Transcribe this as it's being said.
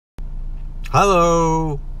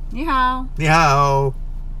Hello. 你好。你好.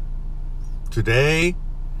 Today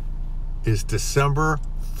is December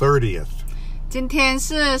 30th. 今天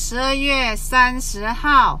是12月30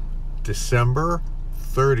号。December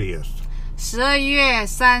 30th. 12月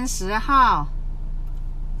30号。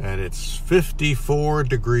And it's 54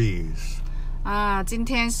 degrees. 今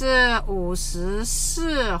天是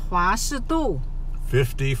54华氏度。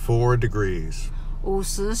54 degrees.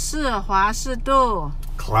 54华氏度。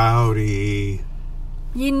Cloudy.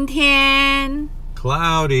 阴天。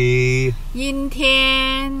Cloudy. 阴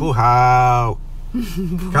天。不好。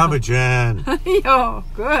Competent. 哎呦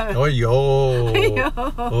good. 哎呦。哎呦。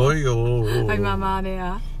哎呦。係媽媽嚟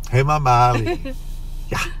啊。係媽媽嚟。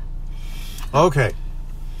Yeah. Okay.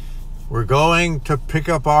 We're going to pick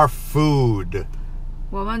up our food.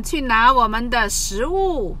 我們去拿我們的食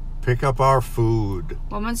物。Pick up our food.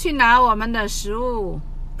 我們去拿我們的食物。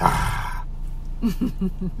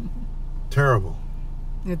Terrible.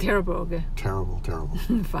 Terrible, okay. Terrible.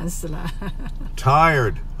 煩死了。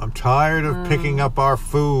Tired. I'm tired of picking up our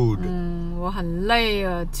food. 我很累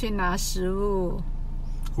啊，去拿食物。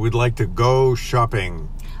We'd like to go shopping.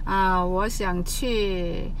 我想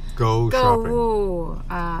去 Go 购 shopping. 物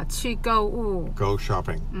去购物。Go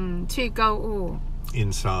shopping. 去购物。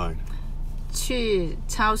Inside. 去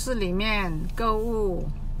超市里面购物。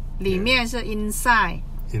里面是 inside.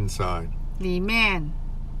 Inside. 里面。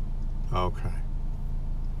Okay.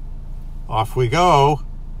 Off we go.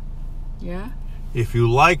 Yeah. If you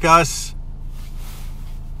like us,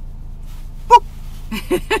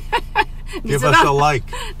 give us a like.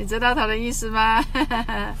 你知道他的意思吗？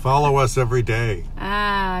 Follow us every day.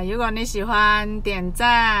 如果你喜欢点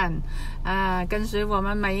赞跟随我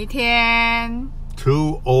们每一天。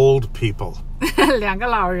Two old people. 两个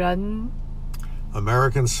老人。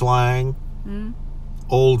American slang.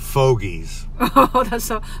 Old fogies. 他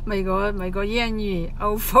說美國諺語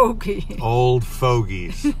old fogey. Old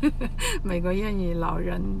fogies. 美國諺語老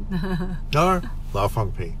人。老放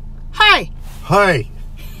屁。嗨。Hi.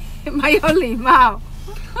 沒有禮貌。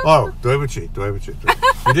Oh, 對不起。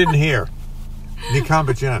You didn't hear. 你看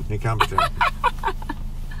不見。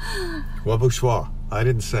我不說。I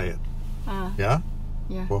didn't say it. Yeah?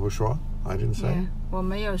 Yeah. 我不說。I didn't say it. 我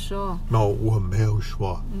沒有說。 No, 我沒有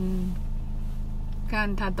說。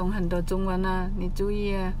看他懂很多中文啊，你注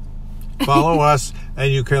意啊。Follow us and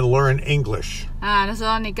you can learn English. 他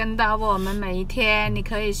說你跟到我們每一天，你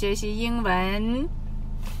可以學習英文。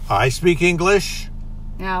I speak English.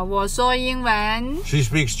 我說英文。 She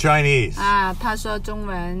speaks Chinese. 他說中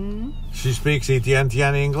文。 She speaks 一點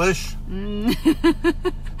點 English.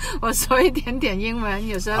 我說一點點英文，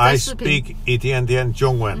有時候I 在視頻。 speak 一點點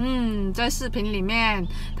中文。在視頻裡面，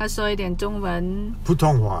他說一點中文。普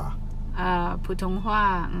通話。普通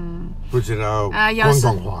話，不知道廣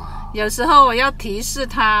東話。有時候我要提示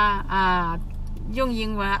他用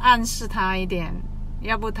英文暗示他一點，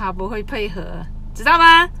要不他不會配合，知道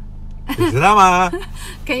嗎？你知道嗎？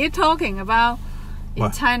 Can you talking about in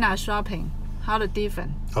What? China shopping? How the different?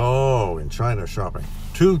 Oh, in China shopping.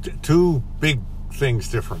 Two big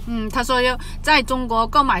things different. 他說在中國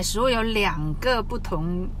購買食物有兩個不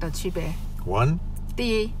同的區別。One,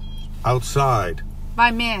 第一 outside. 外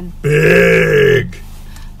面 Big.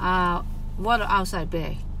 What outside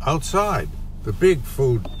big? Outside. The big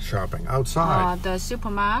food shopping. Outside. The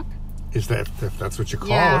supermarket? Is that, if that's what you call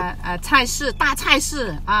Yeah, 菜市大菜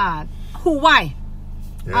市戶外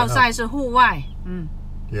it? outside 是戶外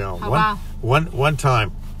Yeah. 好吧 One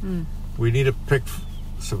time, we need to pick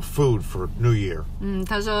some food for New Year.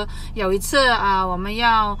 他說有一次我們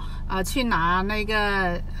要去拿那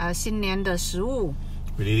個新年的食物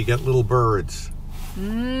We need to get little birds.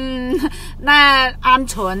 那鵪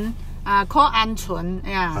鶉call 鵪鶉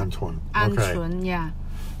yeah. 鵪鶉 鵪 Okay. 鶉 yeah.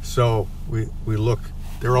 So we look.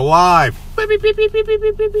 They're alive.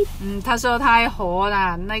 他說他還活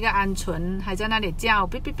了，那個鵪鶉還在那裡叫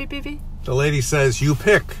比比比比比 The lady says, you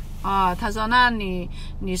pick. 他說那女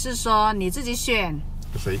士說你自己選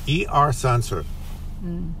I say, ER sensor.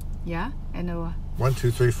 yeah and what? 1,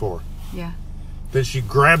 2, 3, 4. yeah Then she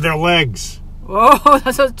grabbed their legs.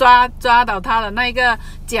 他說抓到他的那個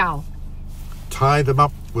腳 Tie them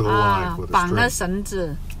up with a line, with a 綁了 string. 繩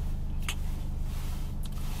子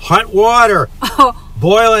Hot water.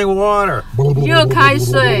 Boiling water. 熱開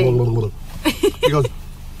水 He goes,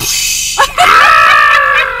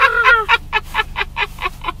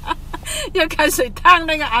 熱開水燙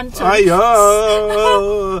那個鵪鶉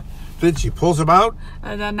Hi-ya. Then she pulls them out.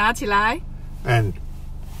 拿起來 And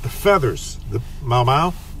the feathers, the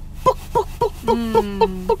mau.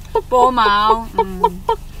 波毛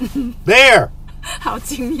There. 好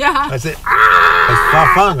驚訝 I said, I was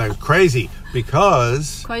fafang. I was crazy.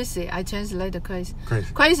 Because crazy. I translate crazy.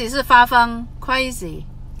 Crazy. Crazy 是发疯 ，crazy.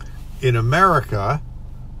 in America,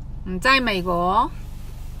 在美国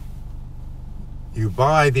you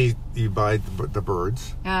buy the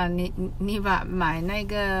birds. 啊，你买那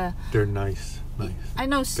个 They're nice. I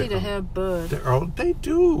don't see the hair bird. They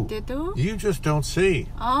do. They do? You just don't see.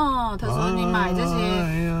 哦，他说你买这些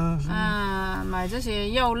yeah. 买这些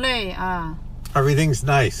肉类啊 Everything's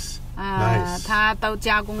nice. 啊， Nice. 它都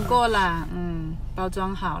加工过了，包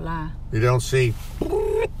装好了。 You don't see.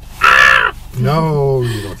 No,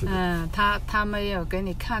 you don't see. 他没有给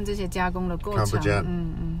你看这些加工的过程。看不见。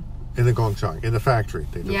In the 工厂 in the factory.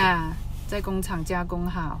 They do. Yeah， 在工厂加工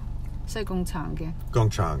好，是工厂嘅。工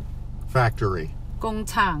厂 factory. 工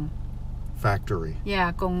厂 Factory.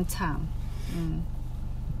 Yeah， 工厂。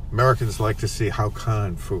Americans like to see how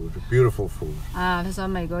kind food, beautiful food. 啊，他说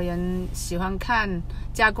美国人喜欢看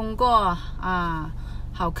加工过啊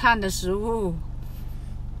好看的食物。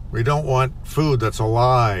We don't want food that's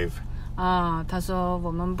alive. 啊，他说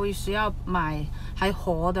我们不需要买还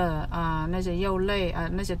活的啊那些肉类啊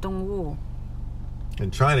那些动物。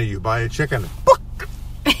In China, you buy a chicken.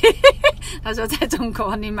 他说在中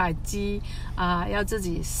国你买鸡啊要自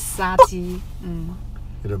己杀鸡。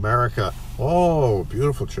In America, oh,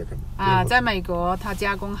 beautiful chicken. 啊，在美国它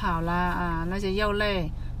加工好啦啊那些肉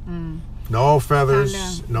类No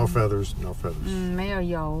feathers, no feathers, no feathers. 没有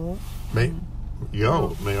油。没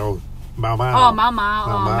有毛毛。哦，毛毛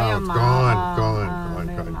哦，没有毛 Gone.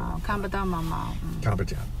 没有毛，看不到毛毛。看不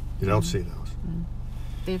见 You don't see those.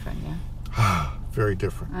 Different, yeah. Very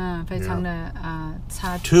different. 非常的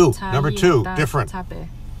差 Number two, different. 差别。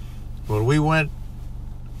 When we went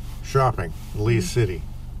shopping, Lee City.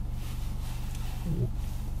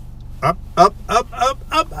 Up.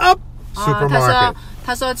 Supermarket.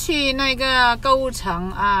 他说去那个购物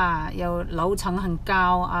城啊，有楼层很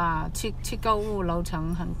高啊，去购物楼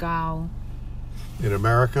层很高。In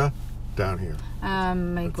America, down here.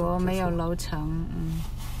 美国没有楼层。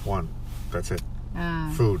One. That's it.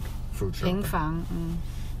 Food shopping. 平房，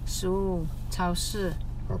食物超市。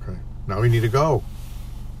 Okay. Now we need to go.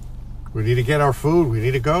 We need to get our food. We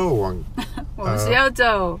need to go. 我们需要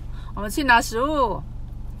走，我们去拿食物。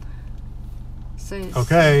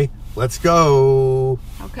Okay, let's go.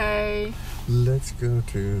 Okay. Let's go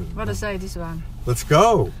to. What to say this one? Let's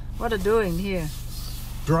go. What are doing here?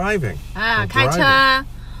 Driving. 啊，开车。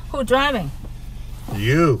Who driving?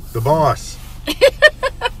 You, the boss.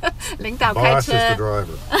 领导开 Boss 车。 is the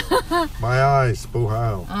driver. My eyes, 不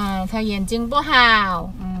好。他眼睛不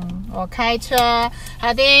好。我开车。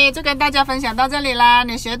好的，就跟大家分享到这里啦。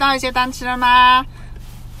你学到一些单词了吗？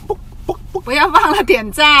不要忘了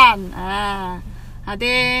点赞啊！好的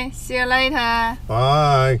 ，See you later.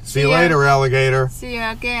 Bye. See you later, alligator. See you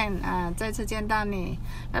again. 再次见到你，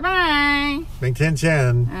拜拜。明天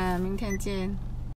见。明天见。